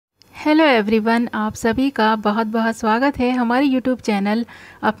Hello everyone, आप सभी का बहुत बहुत स्वागत है हमारे यूट्यूब चैनल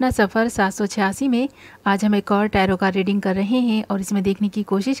अपना सफ़र 786 में। आज हम एक और टैरो का रीडिंग कर रहे हैं और इसमें देखने की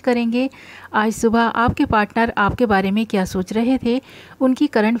कोशिश करेंगे आज सुबह आपके पार्टनर आपके बारे में क्या सोच रहे थे, उनकी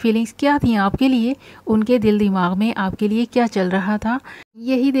करंट फीलिंग्स क्या थी आपके लिए, उनके दिल दिमाग में आपके लिए क्या चल रहा था,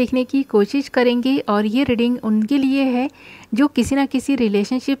 यही देखने की कोशिश करेंगे। और ये रीडिंग उनके लिए है जो किसी ना किसी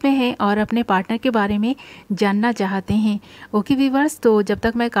रिलेशनशिप में हैं और अपने पार्टनर के बारे में जानना चाहते हैं। ओके व्यूअर्स, तो जब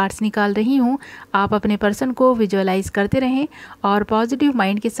तक मैं कार्ड्स निकाल रही हूँ आप अपने पर्सन को विजुअलाइज करते रहें और पॉजिटिव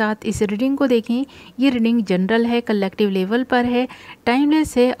माइंड के साथ इस रीडिंग को देखें। ये रीडिंग जनरल है, कलेक्टिव लेवल पर है,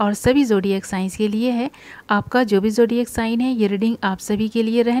 टाइमलेस है और सभी ज़ोडिएक साइंस के लिए है। आपका जो भी ज़ोडिएक साइन है ये रीडिंग आप सभी के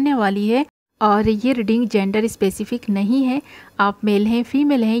लिए रहने वाली है और ये रीडिंग जेंडर स्पेसिफिक नहीं है। आप मेल हैं,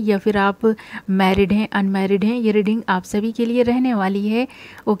 फीमेल हैं या फिर आप मैरिड हैं, अनमैरिड हैं, ये रीडिंग आप सभी के लिए रहने वाली है।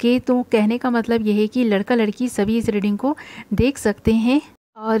 ओके, तो कहने का मतलब ये है कि लड़का लड़की सभी इस रीडिंग को देख सकते हैं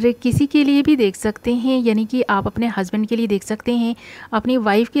और किसी के लिए भी देख सकते हैं, यानी कि आप अपने हस्बैंड के लिए देख सकते हैं, अपनी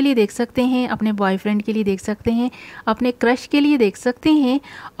वाइफ के लिए देख सकते हैं, अपने बॉयफ्रेंड के लिए देख सकते हैं, अपने क्रश के लिए देख सकते हैं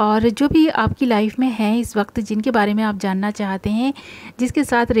और जो भी आपकी लाइफ में है इस वक्त, जिनके बारे में आप जानना चाहते हैं, जिसके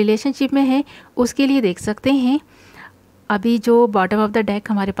साथ रिलेशनशिप में है, उसके लिए देख सकते हैं। अभी जो बॉटम ऑफ द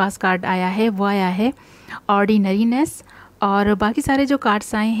डेक हमारे पास कार्ड आया है वो आया है ऑर्डिनरीनेस और बाकी सारे जो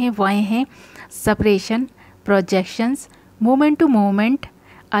कार्ड्स आए हैं वो आए हैं separation, projections, moment to moment,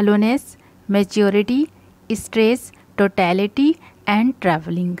 अलोनेस, maturity, stress, totality and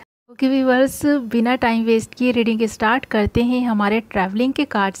travelling. Okay viewers, बिना टाइम वेस्ट किए रीडिंग स्टार्ट करते हैं हमारे ट्रैवलिंग के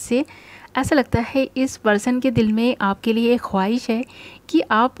कार्ड से। ऐसा लगता है इस पर्सन के दिल में आपके लिए एक ख्वाहिश है कि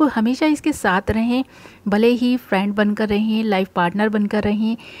आप हमेशा इसके साथ रहें, भले ही फ्रेंड बनकर रहें, लाइफ पार्टनर बनकर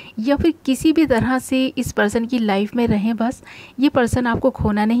रहें या फिर किसी भी तरह से इस पर्सन की लाइफ में रहें। बस ये पर्सन आपको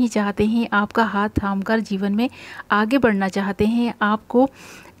खोना नहीं चाहते हैं, आपका हाथ थामकर जीवन में आगे बढ़ना चाहते हैं, आपको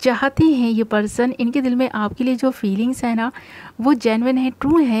चाहते हैं ये पर्सन। इनके दिल में आपके लिए जो फीलिंग्स है ना वो जेन्युइन है,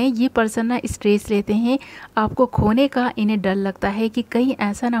 ट्रू है। ये पर्सन ना स्ट्रेस लेते हैं आपको खोने का, इन्हें डर लगता है कि कहीं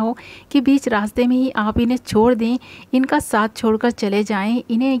ऐसा ना हो कि बीच रास्ते में ही आप इन्हें छोड़ दें, इनका साथ छोड़कर चले जाएं।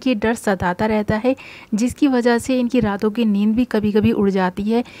 इन्हें ये डर सताता रहता है जिसकी वजह से इनकी रातों की नींद भी कभी कभी उड़ जाती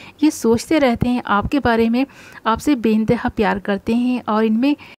है। ये सोचते रहते हैं आपके बारे में, आपसे बेइंतहा प्यार करते हैं और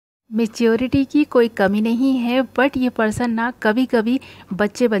इनमें मैच्योरिटी की कोई कमी नहीं है। बट ये पर्सन ना कभी कभी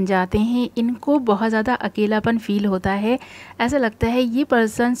बच्चे बन जाते हैं, इनको बहुत ज़्यादा अकेलापन फील होता है। ऐसा लगता है ये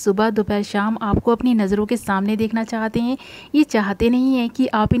पर्सन सुबह दोपहर शाम आपको अपनी नज़रों के सामने देखना चाहते हैं, ये चाहते नहीं हैं कि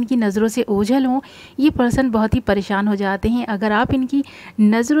आप इनकी नज़रों से ओझल हों। ये पर्सन बहुत ही परेशान हो जाते हैं अगर आप इनकी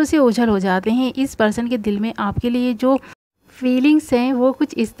नज़रों से ओझल हो जाते हैं। इस पर्सन के दिल में आपके लिए जो फीलिंग्स हैं वो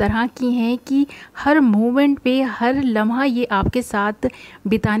कुछ इस तरह की हैं कि हर मोमेंट पे, हर लम्हा ये आपके साथ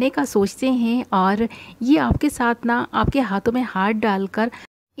बिताने का सोचते हैं और ये आपके साथ ना आपके हाथों में हाथ डालकर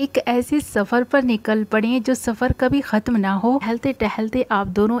एक ऐसे सफ़र पर निकल पड़े जो सफ़र कभी ख़त्म ना हो। टहलते टहलते आप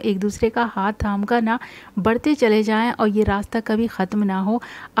दोनों एक दूसरे का हाथ थाम कर ना बढ़ते चले जाएं और ये रास्ता कभी ख़त्म ना हो,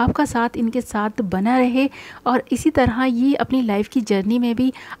 आपका साथ इनके साथ बना रहे। और इसी तरह ये अपनी लाइफ की जर्नी में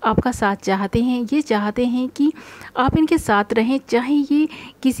भी आपका साथ चाहते हैं। ये चाहते हैं कि आप इनके साथ रहें, चाहे ये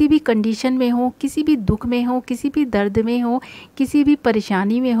किसी भी कंडीशन में हो, किसी भी दुख में हो, किसी भी दर्द में हो, किसी भी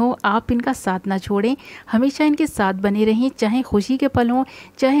परेशानी में हो, आप इनका साथ ना छोड़ें, हमेशा इनके साथ बने रहें। चाहे खुशी के पल हों,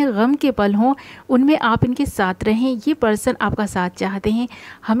 चाहे गम के पल हों, उनमें आप इनके साथ रहें। ये पर्सन आपका साथ चाहते हैं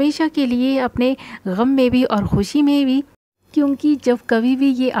हमेशा के लिए, अपने गम में भी और खुशी में भी, क्योंकि जब कभी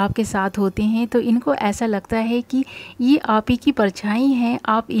भी ये आपके साथ होते हैं तो इनको ऐसा लगता है कि ये आप ही की परछाई हैं,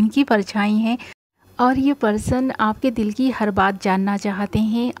 आप इनकी परछाई हैं। और ये पर्सन आपके दिल की हर बात जानना चाहते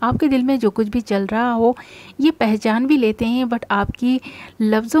हैं, आपके दिल में जो कुछ भी चल रहा हो ये पहचान भी लेते हैं, बट आपकी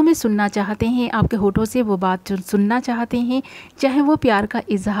लफ्ज़ों में सुनना चाहते हैं, आपके होठों से वो बात सुनना चाहते हैं। चाहे वो प्यार का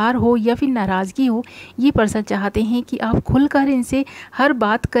इजहार हो या फिर नाराज़गी हो, ये पर्सन चाहते हैं कि आप खुलकर इनसे हर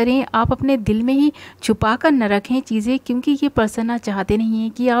बात करें, आप अपने दिल में ही छुपा कर न रखें चीज़ें, क्योंकि ये पर्सन ना चाहते नहीं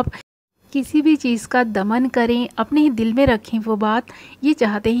हैं कि आप किसी भी चीज़ का दमन करें, अपने ही दिल में रखें वो बात। ये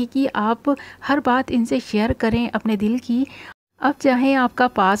चाहते हैं कि आप हर बात इनसे शेयर करें अपने दिल की। अब चाहे आपका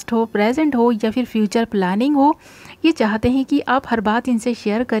पास्ट हो, प्रेजेंट हो या फिर फ्यूचर प्लानिंग हो, ये चाहते हैं कि आप हर बात इनसे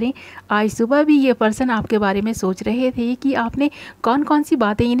शेयर करें। आज सुबह भी ये पर्सन आपके बारे में सोच रहे थे कि आपने कौन कौन सी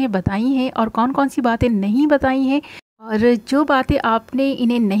बातें इन्हें बताई हैं और कौन कौन सी बातें नहीं बताई हैं, और जो बातें आपने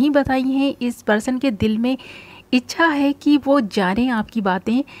इन्हें नहीं बताई हैं इस पर्सन के दिल में इच्छा है कि वो जाने आपकी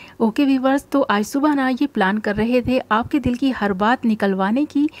बातें। ओके व्यूअर्स, तो आज सुबह ना ये प्लान कर रहे थे आपके दिल की हर बात निकलवाने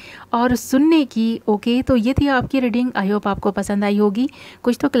की और सुनने की। ओके, तो ये थी आपकी रीडिंग। आई होप आपको पसंद आई होगी,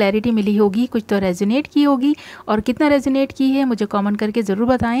 कुछ तो क्लैरिटी मिली होगी, कुछ तो रेजोनेट की होगी, और कितना रेजोनेट की है मुझे कमेंट करके ज़रूर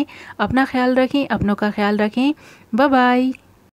बताएं। अपना ख्याल रखें, अपनों का ख्याल रखें। Bye bye.